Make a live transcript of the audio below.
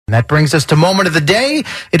That brings us to Moment of the Day.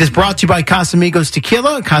 It is brought to you by Casamigos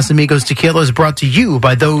Tequila. Casamigos Tequila is brought to you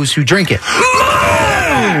by those who drink it.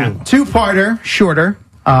 Two-parter, shorter,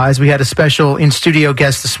 as we had a special in-studio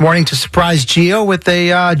guest this morning to surprise Gio with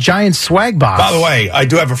a giant swag box. By the way, I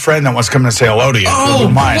do have a friend that wants to come and say hello to you. Oh,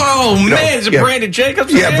 man, is it Brandon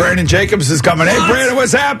Jacobs? Yeah, Brandon Jacobs is coming. Hey, Brandon,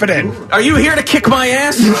 what's happening? Are you here to kick my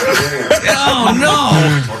ass? Oh,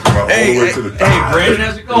 no. Hey, Brandon,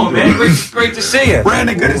 how's it going, man? Great to see you.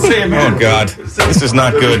 Brandon, good to see you, man. Oh, God. This is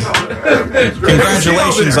not good.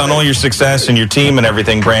 Congratulations on all your success and your team and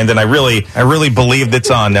everything, Brandon. I really believed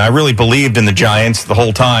it's on. I really believed in the Giants the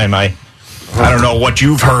whole time. I don't know what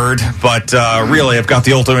you've heard, but really, I've got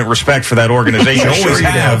the ultimate respect for that organization. Always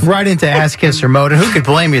have. Right into ass-kisser mode, and who could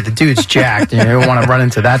blame you? The dude's jacked. You don't want to run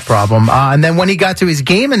into that problem. And then when he got to his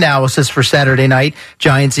game analysis for Saturday night,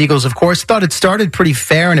 Giants-Eagles, of course, thought it started pretty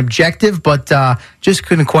fair and objective, but just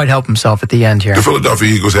couldn't quite help himself at the end here. The Philadelphia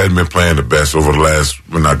Eagles hadn't been playing the best over the last,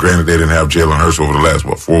 now granted they didn't have Jalen Hurts over the last,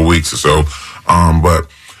 4 weeks or so, but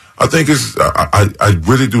I think I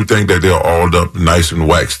really do think that they're all up, nice and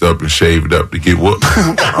waxed up and shaved up to get whooped.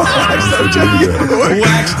 Waxed and shaved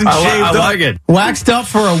up. I like it. Waxed up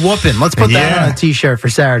for a whooping. Let's put that on a T-shirt for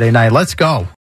Saturday night. Let's go.